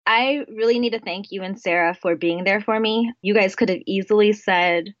I really need to thank you and Sarah for being there for me. You guys could have easily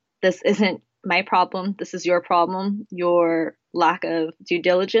said, this isn't my problem. This is your problem. Your lack of due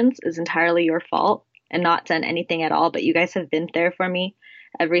diligence is entirely your fault and not done anything at all. But you guys have been there for me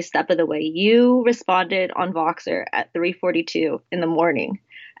every step of the way. You responded on Voxer at 3:42 in the morning.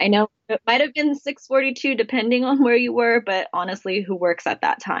 I know it might have been 6:42 depending on where you were, but honestly, who works at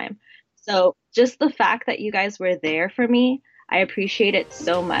that time? So just the fact that you guys were there for me, I appreciate it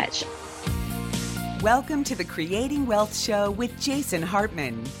so much. Welcome to the Creating Wealth Show with Jason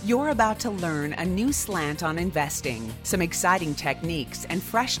Hartman. You're about to learn a new slant on investing, some exciting techniques, and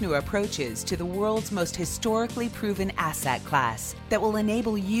fresh new approaches to the world's most historically proven asset class that will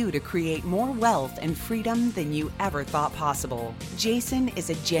enable you to create more wealth and freedom than you ever thought possible. Jason is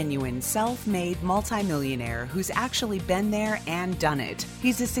a genuine self-made multimillionaire who's actually been there and done it.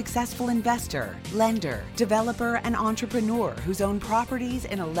 He's a successful investor, lender, developer, and entrepreneur who's owned properties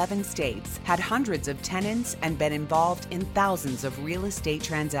in 11 states, had hundreds of tenants, and been involved in thousands of real estate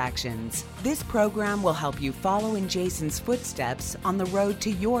transactions. This program will help you follow in Jason's footsteps on the road to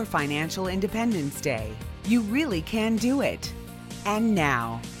your financial independence day. You really can do it. And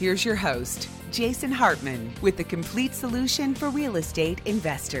now, here's your host, Jason Hartman, with the complete solution for real estate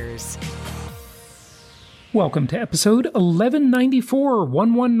investors. Welcome to episode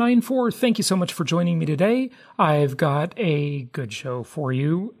 1194. Thank you so much for joining me today. I've got a good show for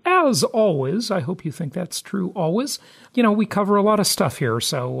you, as always. I hope you think that's true always. You know, we cover a lot of stuff here,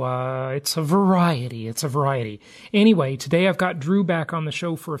 so it's a variety. Anyway, today I've got Drew back on the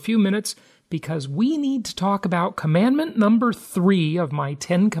show for a few minutes because we need to talk about commandment number 3 of my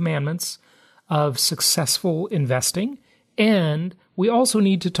 10 commandments of successful investing. And we also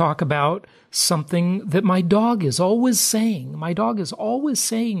need to talk about something that my dog is always saying. My dog is always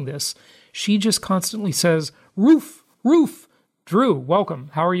saying this. She just constantly says, roof, roof. Drew, welcome.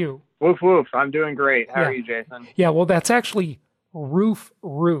 How are you? Woof, woof. I'm doing great. How are you, Jason? Yeah, well, that's actually roof,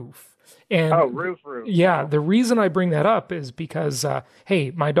 roof. And roof, roof. Yeah, the reason I bring that up is because,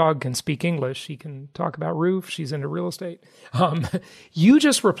 hey, my dog can speak English. She can talk about roof. She's into real estate. You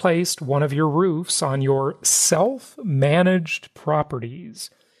just replaced one of your roofs on your self-managed properties.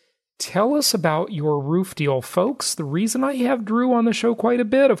 Tell us about your roof deal, folks. The reason I have Drew on the show quite a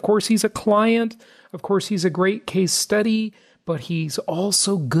bit, of course, he's a client. Of course, he's a great case study, but he's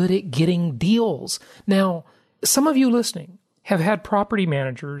also good at getting deals. Now, some of you listening have had property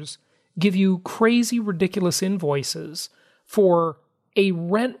managers give you crazy, ridiculous invoices for a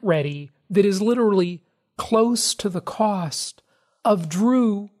rent ready that is literally close to the cost of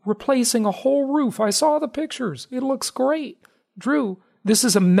Drew replacing a whole roof. I saw the pictures. It looks great. Drew, this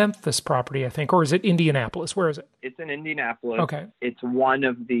is a Memphis property, I think, or is it Indianapolis? Where is it? It's in Indianapolis. Okay. It's one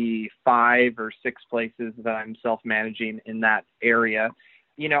of the 5 or 6 places that I'm self-managing in that area.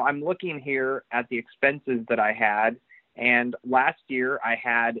 You know, I'm looking here at the expenses that I had. And last year I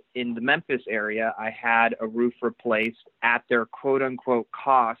had in the Memphis area, I had a roof replaced at their quote unquote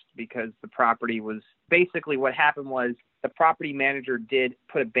cost because the property was basically what happened was the property manager did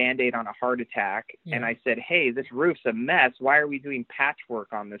put a Band-Aid on a heart attack. Yeah. And I said, hey, this roof's a mess. Why are we doing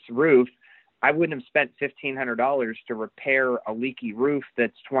patchwork on this roof? I wouldn't have spent $1,500 to repair a leaky roof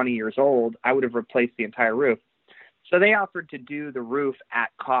that's 20 years old. I would have replaced the entire roof. So they offered to do the roof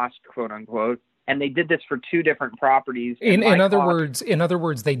at cost, quote unquote. And they did this for 2 different properties. In other words,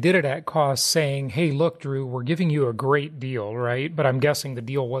 they did it at cost, saying, hey, look, Drew, we're giving you a great deal, right? But I'm guessing the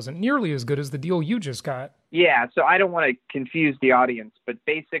deal wasn't nearly as good as the deal you just got. Yeah, so I don't want to confuse the audience, but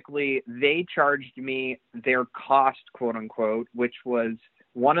basically they charged me their cost, quote unquote, which was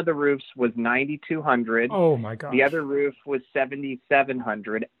one of the roofs was $9,200. Oh my gosh. The other roof was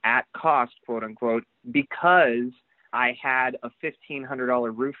 $7,700 at cost, quote unquote, because I had a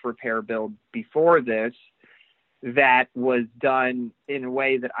 $1,500 roof repair bill before this that was done in a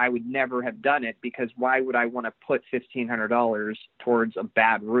way that I would never have done it, because why would I want to put $1,500 towards a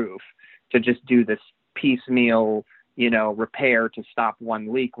bad roof to just do this piecemeal, repair to stop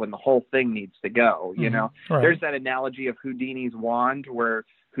one leak when the whole thing needs to go, Right. There's that analogy of Houdini's wand where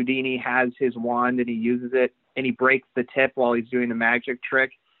Houdini has his wand and he uses it and he breaks the tip while he's doing the magic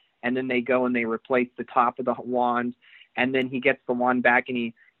trick. And then they go and they replace the top of the wand. And then he gets the wand back and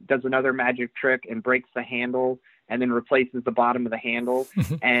he does another magic trick and breaks the handle and then replaces the bottom of the handle.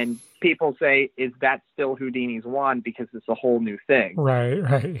 And people say, is that still Houdini's wand? Because it's a whole new thing.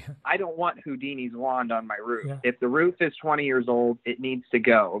 Right. I don't want Houdini's wand on my roof. Yeah. If the roof is 20 years old, it needs to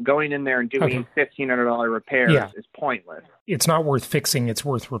go. Going in there and doing $1,500 repairs is pointless. It's not worth fixing. It's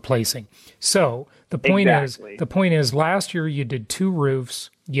worth replacing. So the point is, last year you did 2 roofs.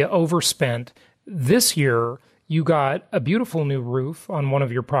 You overspent. This year you got a beautiful new roof on one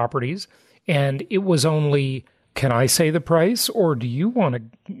of your properties, and it was only, can I say the price, or do you want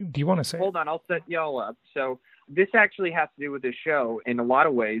to say? Hold on, I'll set y'all up. So this actually has to do with the show in a lot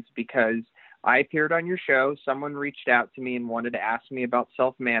of ways, because I appeared on your show. Someone reached out to me and wanted to ask me about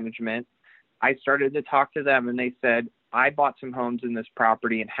self-management. I started to talk to them, and they said, I bought some homes in this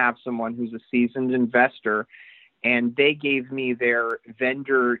property and have someone who's a seasoned investor, and they gave me their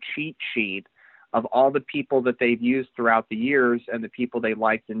vendor cheat sheet of all the people that they've used throughout the years and the people they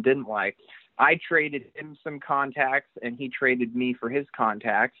liked and didn't like. I traded him some contacts, and he traded me for his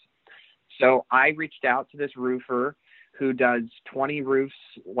contacts. So I reached out to this roofer who does 20 roofs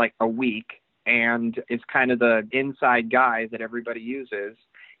like a week and is kind of the inside guy that everybody uses.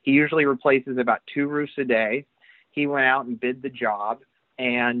 He usually replaces about 2 roofs a day. He went out and bid the job,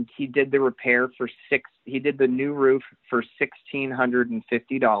 and he did the repair for he did the new roof for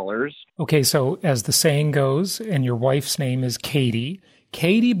 $1,650. Okay, so as the saying goes, and your wife's name is Katie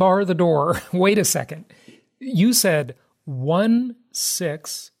bar the door. Wait a second. You said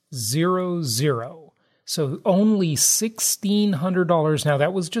 1600. So only $1,600. Now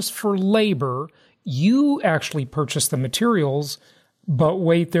that was just for labor. You actually purchased the materials, but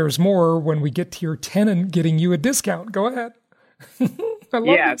wait, there's more when we get to your tenant getting you a discount. Go ahead. I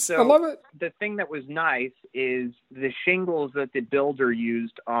love it. The thing that was nice is the shingles that the builder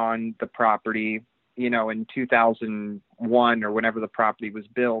used on the property, in 2001 or whenever the property was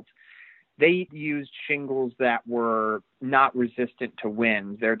built. They used shingles that were not resistant to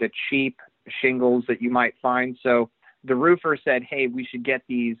wind. They're the cheap shingles that you might find. So the roofer said, hey, we should get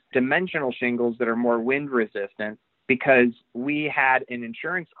these dimensional shingles that are more wind resistant, because we had an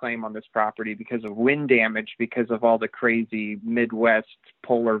insurance claim on this property because of wind damage, because of all the crazy Midwest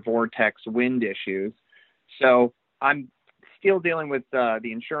polar vortex wind issues. So I'm still dealing with the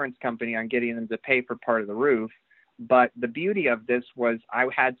insurance company on getting them to pay for part of the roof. But the beauty of this was I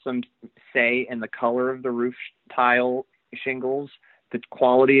had some say in the color of the roof tile shingles, the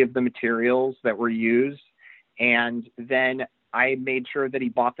quality of the materials that were used. And then I made sure that he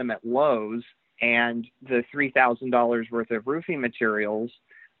bought them at Lowe's, and the $3,000 worth of roofing materials.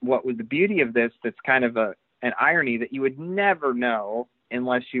 What was the beauty of this, that's kind of an irony that you would never know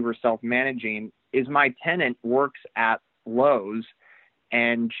unless you were self-managing, is my tenant works at Lowe's,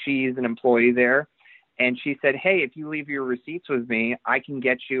 and she's an employee there. And she said, hey, if you leave your receipts with me, I can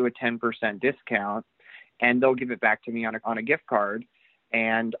get you a 10% discount, and they'll give it back to me on a gift card,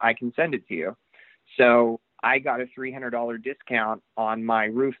 and I can send it to you. So I got a $300 discount on my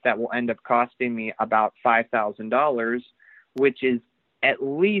roof that will end up costing me about $5,000, which is at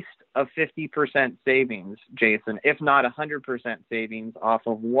least a 50% savings, Jason, if not 100% savings off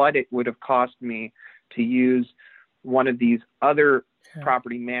of what it would have cost me to use one of these other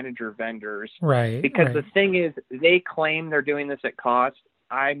property manager vendors. Right. Because the thing is, they claim they're doing this at cost.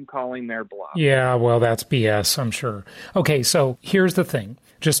 I'm calling their bluff. Yeah, well, that's BS, I'm sure. Okay, so here's the thing.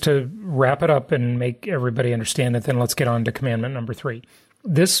 Just to wrap it up and make everybody understand it, then let's get on to commandment number 3.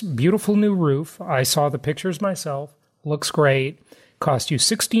 This beautiful new roof, I saw the pictures myself, looks great, cost you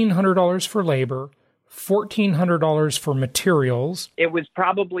 $1,600 for labor, $1,400 for materials. It was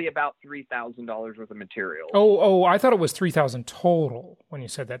probably about $3,000 worth of materials. Oh, I thought it was $3,000 total when you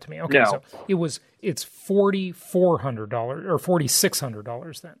said that to me. Okay, no. So it's $4,400 or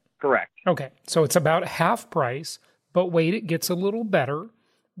 $4,600 then. Correct. Okay, so it's about half price, but wait, it gets a little better,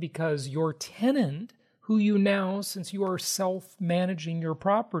 because your tenant, who you now, since you are self-managing your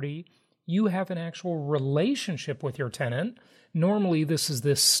property, you have an actual relationship with your tenant. Normally, this is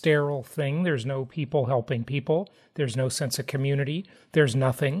this sterile thing. There's no people helping people. There's no sense of community. There's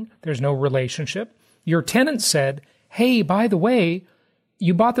nothing. There's no relationship. Your tenant said, hey, by the way,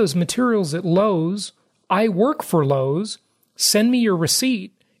 you bought those materials at Lowe's. I work for Lowe's. Send me your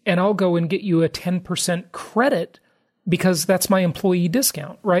receipt, and I'll go and get you a 10% credit, because that's my employee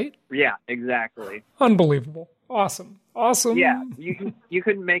discount, right? Yeah, exactly. Unbelievable. Awesome. Yeah, you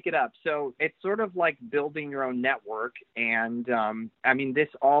couldn't make it up. So it's sort of like building your own network. And this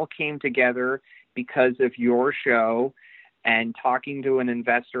all came together because of your show and talking to an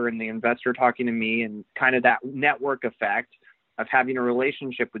investor, and the investor talking to me, and kind of that network effect of having a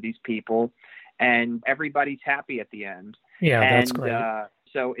relationship with these people, and everybody's happy at the end. Yeah, that's great.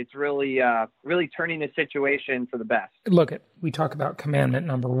 So it's really turning the situation for the best. Look, we talk about commandment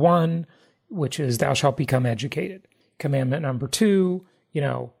number 1, which is thou shalt become educated. Commandment number 2,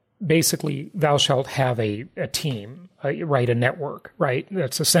 basically thou shalt have a team, right? A network, right?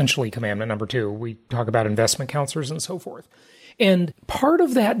 That's essentially commandment number 2. We talk about investment counselors and so forth. And part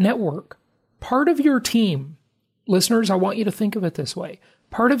of that network, part of your team, listeners, I want you to think of it this way.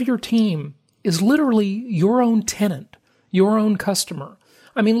 Part of your team is literally your own tenant, your own customer.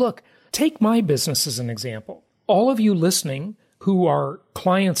 I mean, look, take my business as an example. All of you listening who are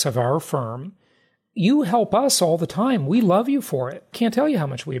clients of our firm, you help us all the time. We love you for it. Can't tell you how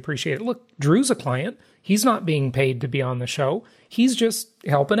much we appreciate it. Look, Drew's a client. He's not being paid to be on the show. He's just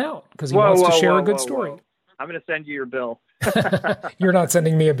helping out because he wants to share a good story. I'm going to send you your bill. You're not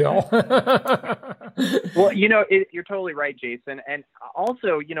sending me a bill. Well, you're totally right, Jason. And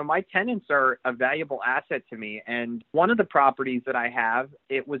also, my tenants are a valuable asset to me. And one of the properties that I have,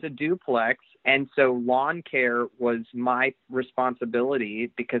 it was a duplex. And so lawn care was my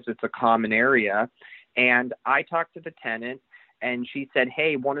responsibility because it's a common area. And I talked to the tenant, and she said,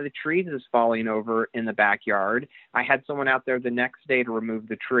 hey, one of the trees is falling over in the backyard. I had someone out there the next day to remove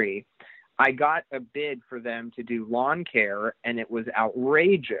the tree. I got a bid for them to do lawn care, and it was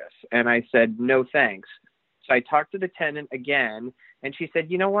outrageous. And I said, no, thanks. So I talked to the tenant again, and she said,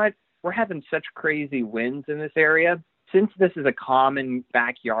 you know what? We're having such crazy winds in this area. Since this is a common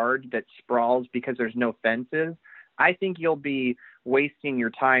backyard that sprawls because there's no fences, I think you'll be wasting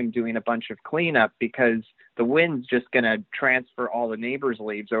your time doing a bunch of cleanup because the wind's just going to transfer all the neighbors'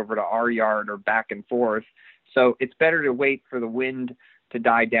 leaves over to our yard or back and forth. So it's better to wait for the wind to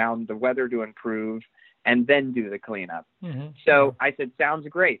die down, the weather to improve, and then do the cleanup. Mm-hmm. So I said, sounds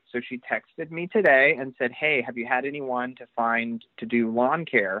great. So she texted me today and said, hey, have you had anyone to do lawn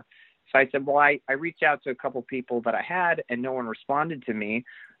care? So I said, well, I reached out to a couple people that I had and no one responded to me.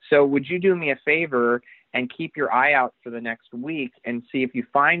 So would you do me a favor and keep your eye out for the next week and see if you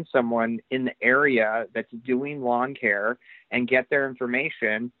find someone in the area that's doing lawn care and get their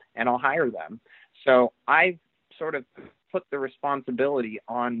information, and I'll hire them. So I've sort of put the responsibility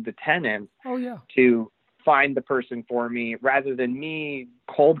on the tenant to find the person for me rather than me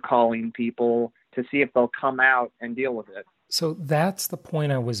cold calling people to see if they'll come out and deal with it. So that's the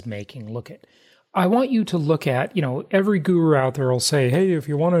point I was making. I want you to look at, every guru out there will say, hey, if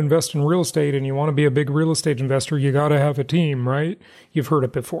you want to invest in real estate and you want to be a big real estate investor, you got to have a team, right? You've heard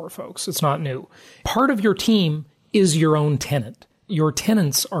it before, folks. It's not new. Part of your team is your own tenant. Your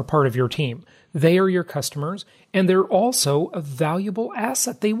tenants are part of your team. They are your customers, and they're also a valuable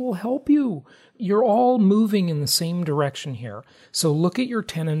asset. They will help you. You're all moving in the same direction here. So look at your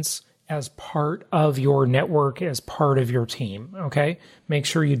tenants as part of your network, as part of your team, okay? Make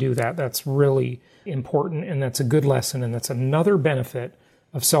sure you do that. That's really important, and that's a good lesson, and that's another benefit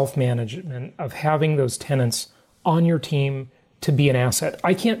of self-management, of having those tenants on your team to be an asset.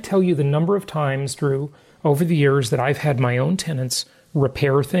 I can't tell you the number of times, Drew, over the years that I've had my own tenants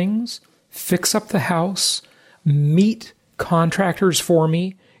repair things, fix up the house, meet contractors for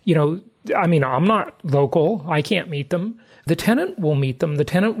me. I'm not local. I can't meet them. The tenant will meet them. The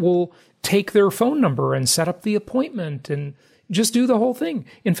tenant will take their phone number and set up the appointment and just do the whole thing.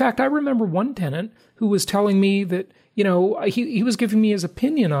 In fact, I remember one tenant who was telling me that, he was giving me his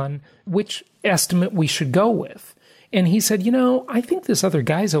opinion on which estimate we should go with. And he said, I think this other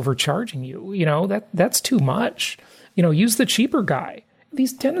guy's overcharging you. That's too much. Use the cheaper guy.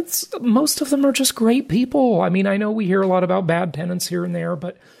 These tenants, most of them are just great people. I mean, I know we hear a lot about bad tenants here and there,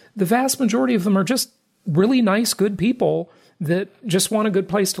 but the vast majority of them are just really nice, good people that just want a good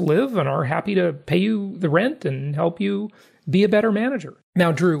place to live and are happy to pay you the rent and help you be a better manager.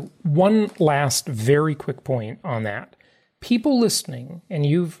 Now, Drew, one last very quick point on that. People listening, and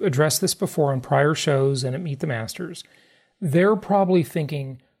you've addressed this before on prior shows and at Meet the Masters, they're probably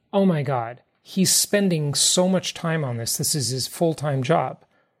thinking, oh my God, he's spending so much time on this. This is his full-time job.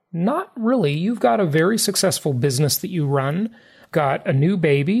 Not really. You've got a very successful business that you run, got a new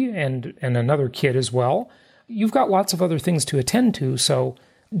baby and another kid as well. You've got lots of other things to attend to. So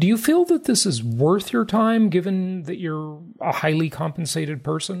do you feel that this is worth your time, given that you're a highly compensated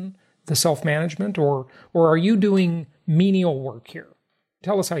person, the self-management, or are you doing menial work here?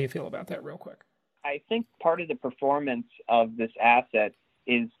 Tell us how you feel about that real quick. I think part of the performance of this asset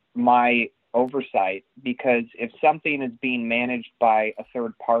is my oversight, because if something is being managed by a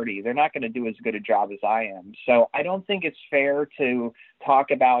third party, they're not going to do as good a job as I am. So I don't think it's fair to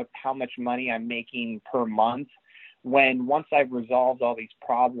talk about how much money I'm making per month when once I've resolved all these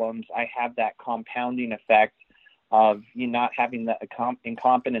problems, I have that compounding effect of you not having the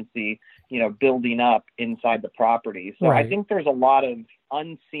incompetency, building up inside the property. So right. I think there's a lot of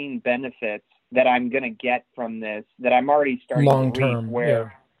unseen benefits that I'm going to get from this that I'm already starting long to term, reap,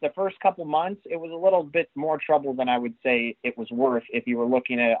 where the first couple months, it was a little bit more trouble than I would say it was worth if you were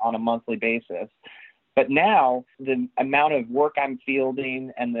looking at it on a monthly basis. But now the amount of work I'm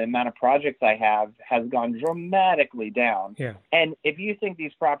fielding and the amount of projects I have has gone dramatically down. Yeah. And if you think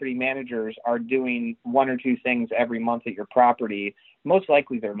these property managers are doing one or two things every month at your property, Most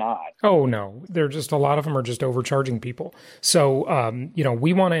likely they're not. Oh, no. They're just, a lot of them are just overcharging people. So,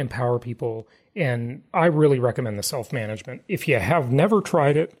 we want to empower people. And I really recommend the self-management. If you have never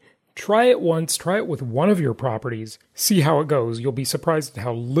tried it, try it once, try it with one of your properties, see how it goes. You'll be surprised at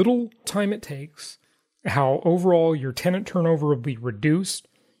how little time it takes, how overall your tenant turnover will be reduced,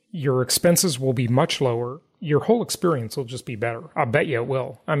 your expenses will be much lower, your whole experience will just be better. I'll bet you it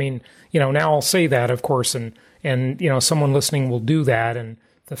will. I mean, now I'll say that, of course, and someone listening will do that, and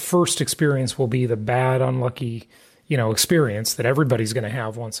the first experience will be the bad, unlucky, experience that everybody's going to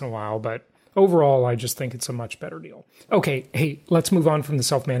have once in a while, but overall, I just think it's a much better deal. Okay, hey, let's move on from the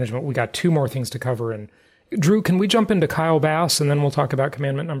self-management. We got two more things to cover. And Drew, can we jump into Kyle Bass and then we'll talk about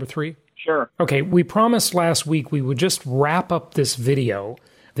commandment number 3? Sure. Okay, we promised last week we would just wrap up this video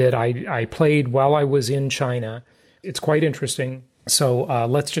that I played while I was in China. It's quite interesting. So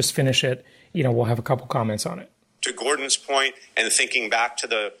let's just finish it. We'll have a couple comments on it. To Gordon's point, and thinking back to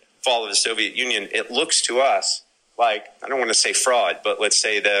the fall of the Soviet Union, it looks to us like, I don't want to say fraud, but let's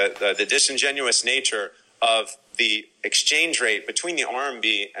say the disingenuous nature of the exchange rate between the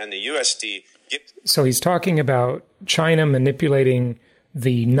RMB and the USD. So he's talking about China manipulating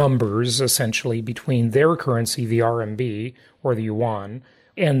the numbers, essentially, between their currency, the RMB, or the yuan,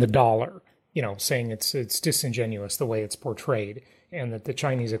 and the dollar, saying it's disingenuous the way it's portrayed, and that the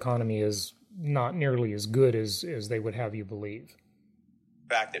Chinese economy is not nearly as good as they would have you believe.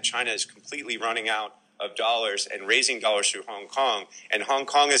 The fact that China is completely running out of dollars and raising dollars through Hong Kong, and Hong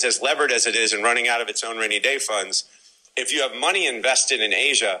Kong is as levered as it is and running out of its own rainy day funds. If you have money invested in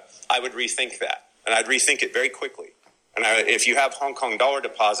Asia, I would rethink that, and I'd rethink it very quickly. And if you have Hong Kong dollar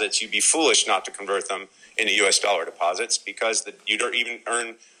deposits, you'd be foolish not to convert them into U.S. dollar deposits, because you don't even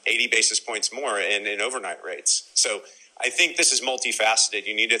earn 80 basis points more in overnight rates. So I think this is multifaceted.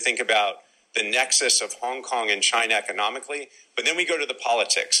 You need to think about the nexus of Hong Kong and China economically, but then we go to the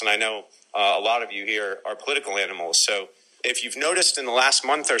politics, and I know a lot of you here are political animals. So if you've noticed in the last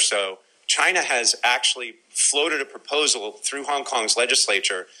month or so, China has actually floated a proposal through Hong Kong's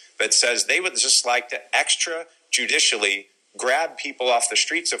legislature that says they would just like to extrajudicially grab people off the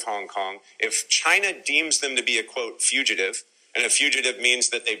streets of Hong Kong if China deems them to be a, quote, fugitive. And a fugitive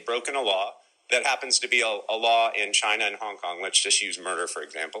means that they've broken a law that happens to be a law in China and Hong Kong. Let's just use murder, for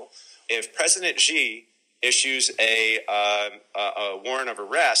example. If President Xi issues a warrant of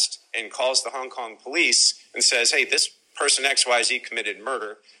arrest and calls the Hong Kong police and says, hey, this person XYZ committed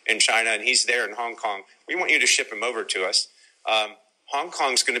murder in China and he's there in Hong Kong, we want you to ship him over to us. Hong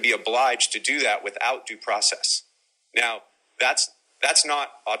Kong's going to be obliged to do that without due process. Now, that's not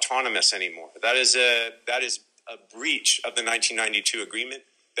autonomous anymore. That is a breach of the 1992 agreement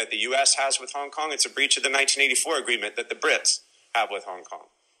that the U.S. has with Hong Kong. It's a breach of the 1984 agreement that the Brits have with Hong Kong.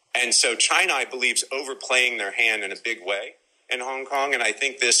 And so China, I believe, is overplaying their hand in a big way in Hong Kong, and I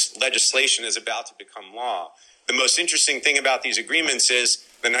think this legislation is about to become law. The most interesting thing about these agreements is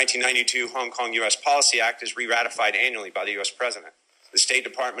the 1992 Hong Kong-U.S. Policy Act is re-ratified annually by the U.S. president. The State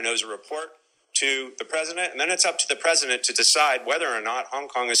Department owes a report to the president, and then it's up to the president to decide whether or not Hong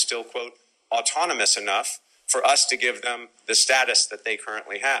Kong is still, quote, autonomous enough for us to give them the status that they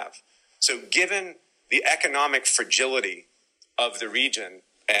currently have. So given the economic fragility of the region,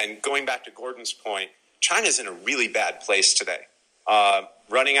 and going back to Gordon's point, China's in a really bad place today,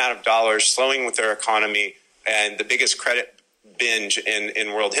 running out of dollars, slowing with their economy, and the biggest credit binge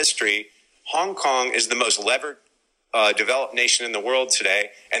in world history. Hong Kong is the most levered developed nation in the world today,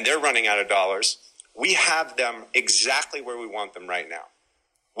 and they're running out of dollars. We have them exactly where we want them right now.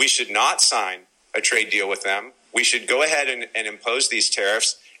 We should not sign a trade deal with them. We should go ahead and impose these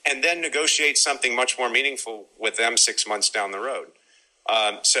tariffs and then negotiate something much more meaningful with them 6 months down the road.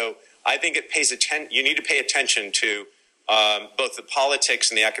 So I think you need to pay attention to both the politics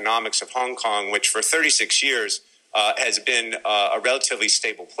and the economics of Hong Kong, which for 36 years has been a relatively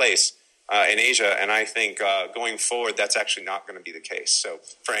stable place in Asia. And I think going forward, that's actually not going to be the case. So,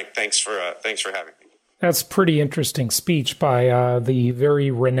 Frank, thanks for having me. That's pretty interesting speech by the very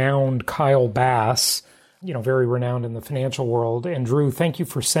renowned Kyle Bass, very renowned in the financial world. And Drew, thank you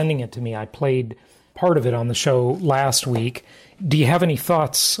for sending it to me. I played part of it on the show last week. Do you have any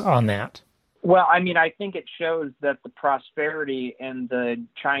thoughts on that? Well, I mean, I think it shows that the prosperity in the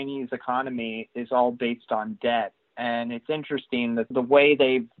Chinese economy is all based on debt. And it's interesting that the way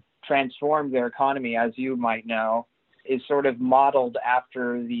they've transformed their economy, as you might know, is sort of modeled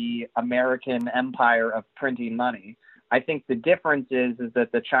after the American empire of printing money. I think the difference is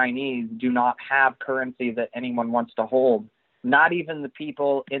that the Chinese do not have currency that anyone wants to hold, not even the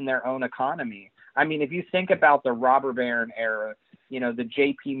people in their own economy. I mean, if you think about the robber baron era, the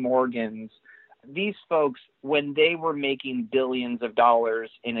J.P. Morgans, these folks, when they were making billions of dollars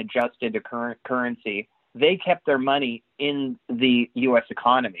in adjusted to current currency, they kept their money in the U.S.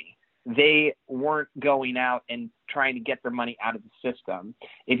 economy. They weren't going out and trying to get their money out of the system.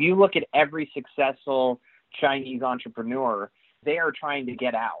 If you look at every successful Chinese entrepreneur, they are trying to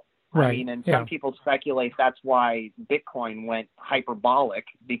get out. Right. I mean, and some people speculate that's why Bitcoin went hyperbolic,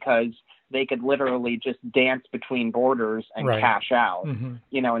 because they could literally just dance between borders and cash out,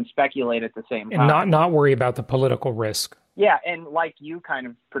 and speculate at the same time. And not worry about the political risk. Yeah, and like you kind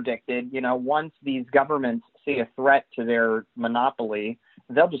of predicted, once these governments see a threat to their monopoly,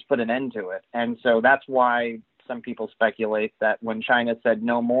 they'll just put an end to it. And so that's why some people speculate that when China said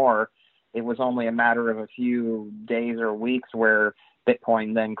no more, it was only a matter of a few days or weeks where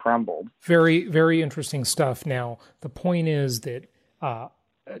Bitcoin then crumbled. Very, very interesting stuff. Now, the point is that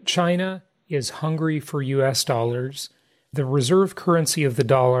China is hungry for U.S. dollars. The reserve currency of the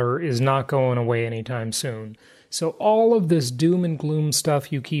dollar is not going away anytime soon. So all of this doom and gloom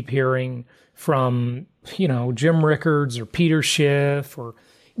stuff you keep hearing from, Jim Rickards or Peter Schiff or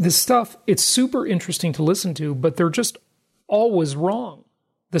this stuff, it's super interesting to listen to, but they're just always wrong.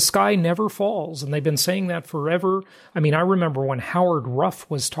 The sky never falls, and they've been saying that forever. I mean, I remember when Howard Ruff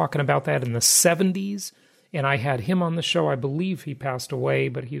was talking about that in the 70s, and I had him on the show. I believe he passed away,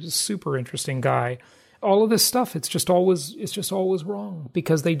 but he was a super interesting guy. All of this stuff, it's just always wrong,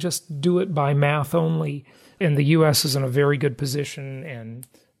 because they just do it by math only, and the U.S. is in a very good position, and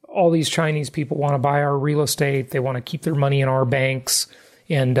all these Chinese people want to buy our real estate. They want to keep their money in our banks,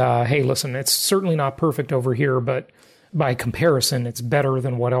 and hey, listen, it's certainly not perfect over here, but by comparison, it's better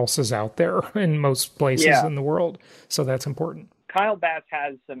than what else is out there in most places in the world. So that's important. Kyle Bass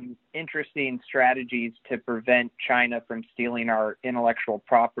has some interesting strategies to prevent China from stealing our intellectual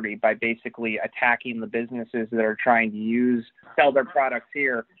property by basically attacking the businesses that are trying to sell their products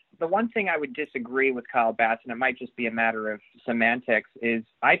here. The one thing I would disagree with Kyle Bass, and it might just be a matter of semantics, is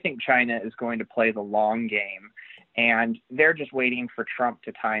I think China is going to play the long game, and they're just waiting for Trump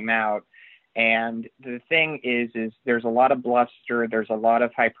to time out. And the thing is there's a lot of bluster, there's a lot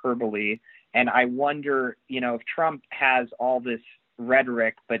of hyperbole, and I wonder, if Trump has all this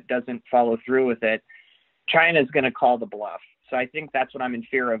rhetoric but doesn't follow through with it, China's going to call the bluff. So I think that's what I'm in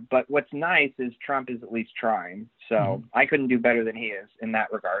fear of. But what's nice is Trump is at least trying. So I couldn't do better than he is in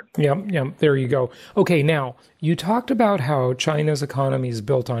that regard. Yeah, there you go. Okay, now, you talked about how China's economy is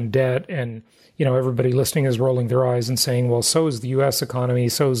built on debt, and everybody listening is rolling their eyes and saying, well, so is the U.S. economy,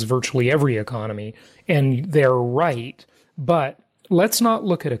 so is virtually every economy. And they're right. But let's not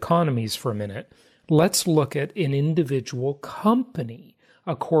look at economies for a minute. Let's look at an individual company,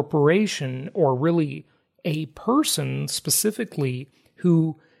 a corporation, or really a person specifically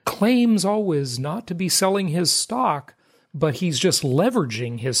who claims always not to be selling his stock, but he's just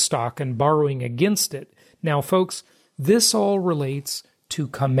leveraging his stock and borrowing against it. Now, folks, this all relates to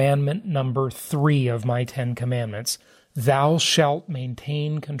commandment number 3 of my 10 commandments. Thou shalt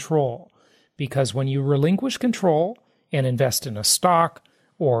maintain control. Because when you relinquish control and invest in a stock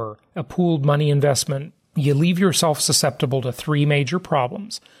or a pooled money investment, you leave yourself susceptible to 3 major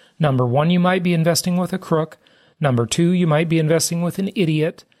problems. Number 1, you might be investing with a crook. Number 2, you might be investing with an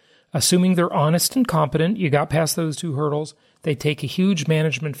idiot. Assuming they're honest and competent, you got past those 2 hurdles, they take a huge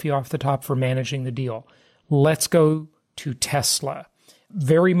management fee off the top for managing the deal. Let's go to Tesla.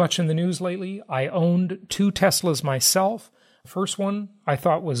 Very much in the news lately. I owned 2 Teslas myself. First one I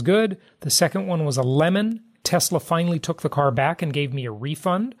thought was good. The second one was a lemon. Tesla finally took the car back and gave me a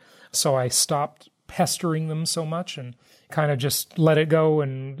refund. So I stopped pestering them so much and kind of just let it go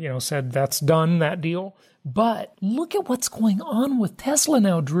and, said that's done, that deal. But look at what's going on with Tesla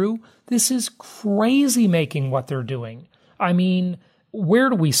now, Drew. This is crazy making what they're doing. I mean, where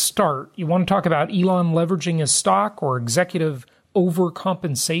do we start? You want to talk about Elon leveraging his stock or executive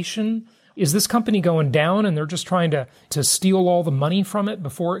overcompensation? Is this company going down and they're just trying to steal all the money from it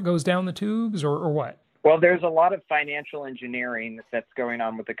before it goes down the tubes or what? Well, there's a lot of financial engineering that's going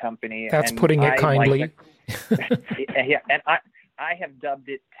on with the company. That's putting it kindly. Yeah, and I have dubbed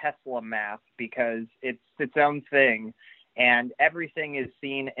it Tesla math because it's its own thing, and everything is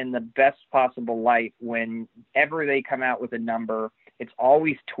seen in the best possible light. Whenever they come out with a number, it's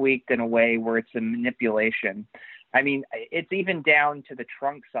always tweaked in a way where it's a manipulation. I mean, it's even down to the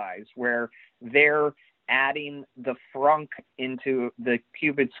trunk size where they're adding the frunk into the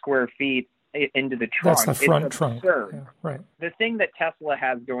cubic square feet into the trunk. That's the front trunk. Yeah, right. The thing that Tesla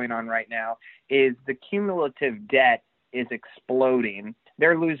has going on right now is the cumulative debt is exploding.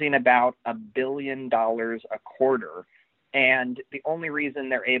 They're losing about $1 billion a quarter. And the only reason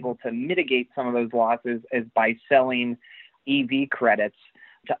they're able to mitigate some of those losses is by selling EV credits.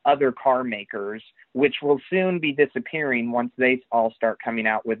 to other car makers, which will soon be disappearing once they all start coming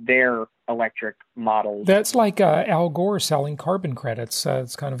out with their electric models. That's like Al Gore selling carbon credits.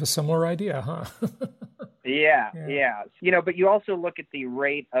 It's kind of a similar idea, huh? Yeah. But you also look at the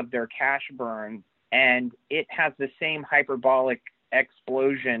rate of their cash burn, and it has the same hyperbolic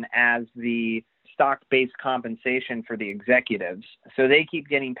explosion as the stock-based compensation for the executives. So they keep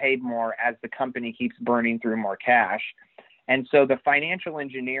getting paid more as the company keeps burning through more cash. And so the financial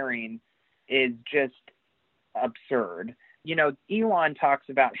engineering is just absurd. Elon talks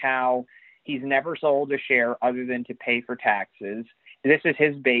about how he's never sold a share other than to pay for taxes. This is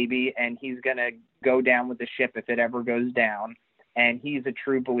his baby, and he's going to go down with the ship if it ever goes down. And he's a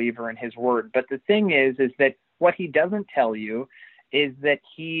true believer in his word. But the thing is that what he doesn't tell you is that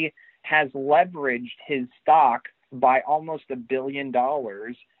he has leveraged his stock by almost $1 billion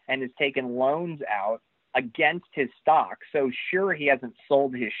and has taken loans out against his stock. So sure, he hasn't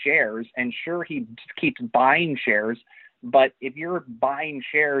sold his shares, and sure, he keeps buying shares. But if you're buying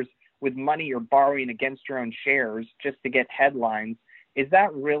shares with money you're borrowing against your own shares just to get headlines, is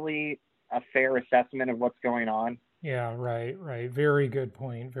that really a fair assessment of what's going on? Yeah, right. Very good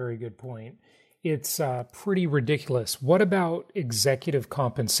point. It's pretty ridiculous. What about executive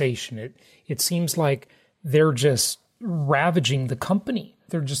compensation? It seems like they're just ravaging the company.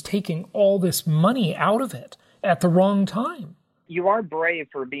 They're just taking all this money out of it at the wrong time. You are brave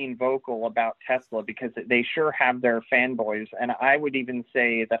for being vocal about Tesla, because they sure have their fanboys. And I would even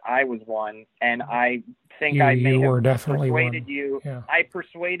say that I was one. And I think I may have persuaded you. Yeah. I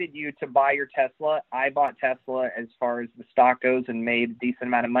persuaded you to buy your Tesla. I bought Tesla as far as the stock goes and made a decent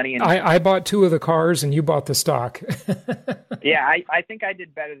amount of money. And I bought 2 of the cars and you bought the stock. Yeah, I think I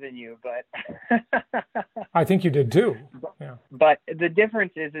did better than you, but I think you did too. Yeah. But the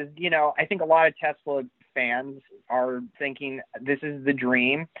difference is, I think a lot of Tesla fans are thinking this is the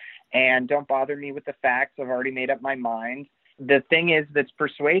dream and don't bother me with the facts. I've already made up my mind. The thing is that's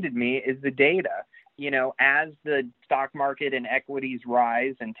persuaded me is the data. As the stock market and equities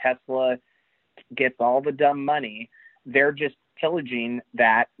rise and Tesla gets all the dumb money, they're just pillaging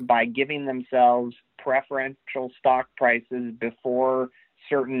that by giving themselves preferential stock prices before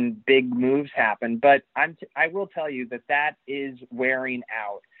certain big moves happen. But I will tell you that is wearing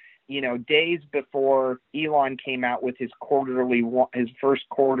out. Days before Elon came out with his first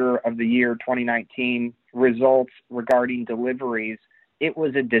quarter of the year 2019 results regarding deliveries, it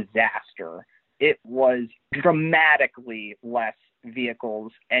was a disaster. It was dramatically less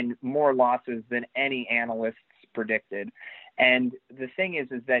vehicles and more losses than any analysts predicted. And the thing is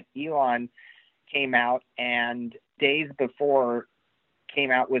that Elon came out and days before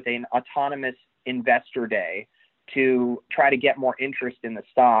came out with an autonomous investor day to try to get more interest in the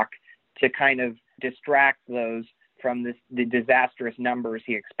stock, to kind of distract those from the disastrous numbers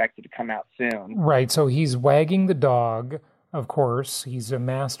he expected to come out soon. Right. So he's wagging the dog, of course. He's a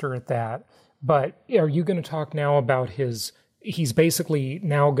master at that. But are you going to talk now about he's basically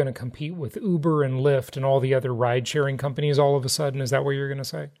now going to compete with Uber and Lyft and all the other ride-sharing companies all of a sudden? Is that what you're going to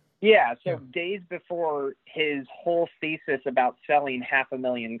say? Yeah. So days before his whole thesis about selling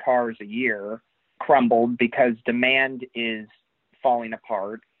 500,000 cars a year crumbled because demand is falling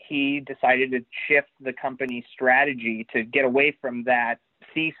apart, he decided to shift the company's strategy to get away from that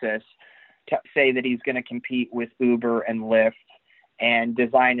thesis to say that he's going to compete with Uber and Lyft and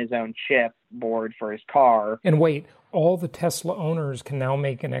design his own chip board for his car. And wait, all the Tesla owners can now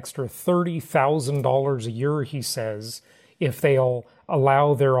make an extra $30,000 a year, he says, if they'll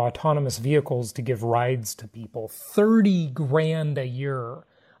allow their autonomous vehicles to give rides to people. $30,000 a year.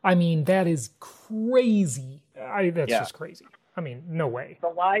 I mean, that is crazy. That's just crazy. I mean, no way. The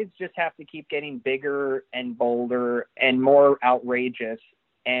lies just have to keep getting bigger and bolder and more outrageous,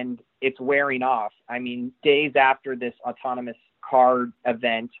 and it's wearing off. I mean, days after this autonomous car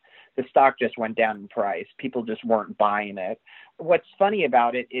event, the stock just went down in price. People just weren't buying it. What's funny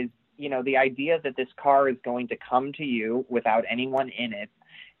about it is, the idea that this car is going to come to you without anyone in it,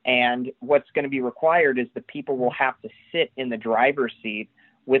 and what's going to be required is the people will have to sit in the driver's seat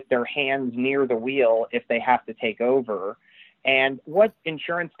with their hands near the wheel if they have to take over. And what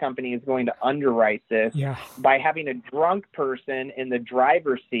insurance company is going to underwrite this by having a drunk person in the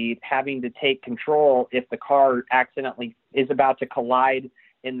driver's seat having to take control if the car accidentally is about to collide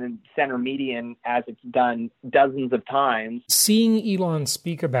in the center median, as it's done dozens of times? Seeing Elon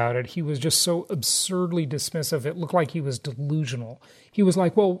speak about it, he was just so absurdly dismissive. It looked like he was delusional. He was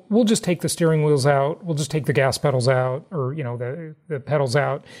like, well, we'll just take the steering wheels out. We'll just take the gas pedals out, or, the pedals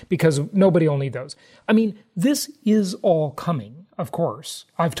out, because nobody will need those. I mean, this is all coming. Of course.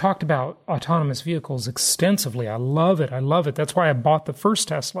 I've talked about autonomous vehicles extensively. I love it. I love it. That's why I bought the first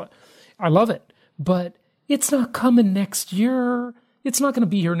Tesla. I love it. But it's not coming next year. It's not going to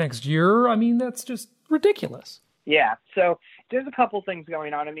be here next year. I mean, that's just ridiculous. Yeah. So there's a couple things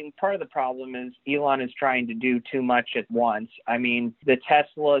going on. I mean, part of the problem is Elon is trying to do too much at once. I mean, the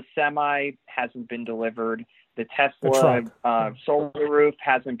Tesla Semi hasn't been delivered. The Tesla solar roof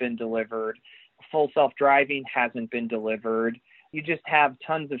hasn't been delivered. Full self-driving hasn't been delivered. You just have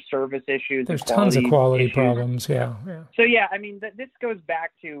tons of service issues. There's tons of quality problems. Yeah. So, yeah, I mean, this goes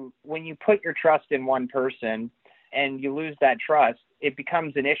back to when you put your trust in one person and you lose that trust, it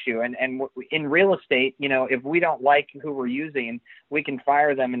becomes an issue. And in real estate, you know, if we don't like who we're using, we can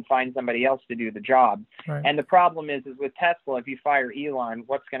fire them and find somebody else to do the job. Right. And the problem is with Tesla, if you fire Elon,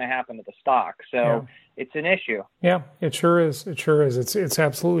 what's going to happen to the stock? So it's an issue. Yeah, it sure is. It sure is. It's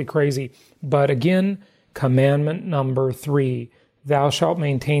absolutely crazy. But again, commandment number 3, thou shalt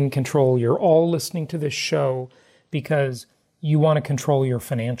maintain control. You're all listening to this show because you want to control your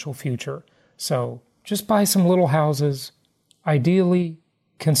financial future. So just buy some little houses. Ideally,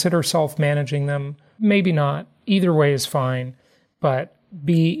 consider self-managing them. Maybe not. Either way is fine. But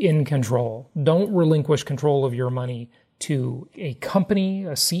be in control. Don't relinquish control of your money to a company,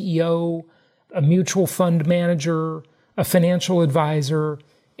 a CEO, a mutual fund manager, a financial advisor,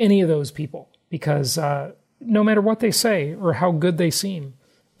 any of those people. Because no matter what they say or how good they seem,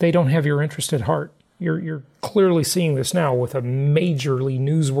 they don't have your interest at heart. You're clearly seeing this now with a majorly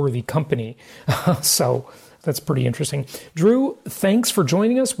newsworthy company. So that's pretty interesting. Drew, thanks for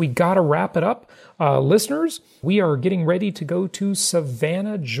joining us. We got to wrap it up. Listeners, we are getting ready to go to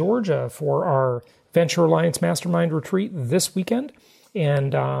Savannah, Georgia for our Venture Alliance Mastermind Retreat this weekend.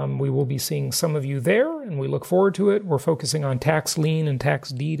 And we will be seeing some of you there, and we look forward to it. We're focusing on tax lien and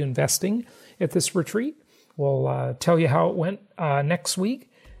tax deed investing at this retreat. We'll tell you how it went next week.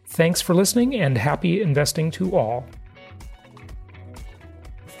 Thanks for listening, and happy investing to all.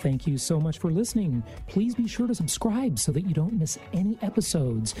 Thank you so much for listening. Please be sure to subscribe so that you don't miss any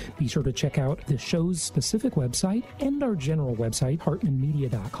episodes. Be sure to check out the show's specific website and our general website,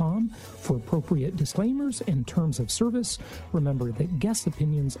 hartmanmedia.com, for appropriate disclaimers and terms of service. Remember that guest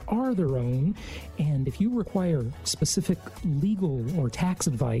opinions are their own, and if you require specific legal or tax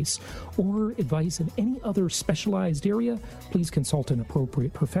advice or advice in any other specialized area, please consult an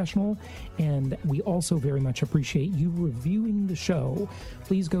appropriate professional. And we also very much appreciate you reviewing the show.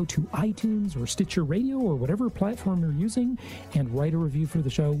 Please go to iTunes or Stitcher Radio or whatever platform you're using and write a review for the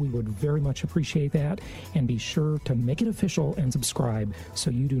show. We would very much appreciate that. And be sure to make it official and subscribe so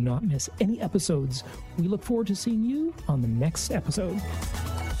you do not miss any episodes. We look forward to seeing you on the next episode.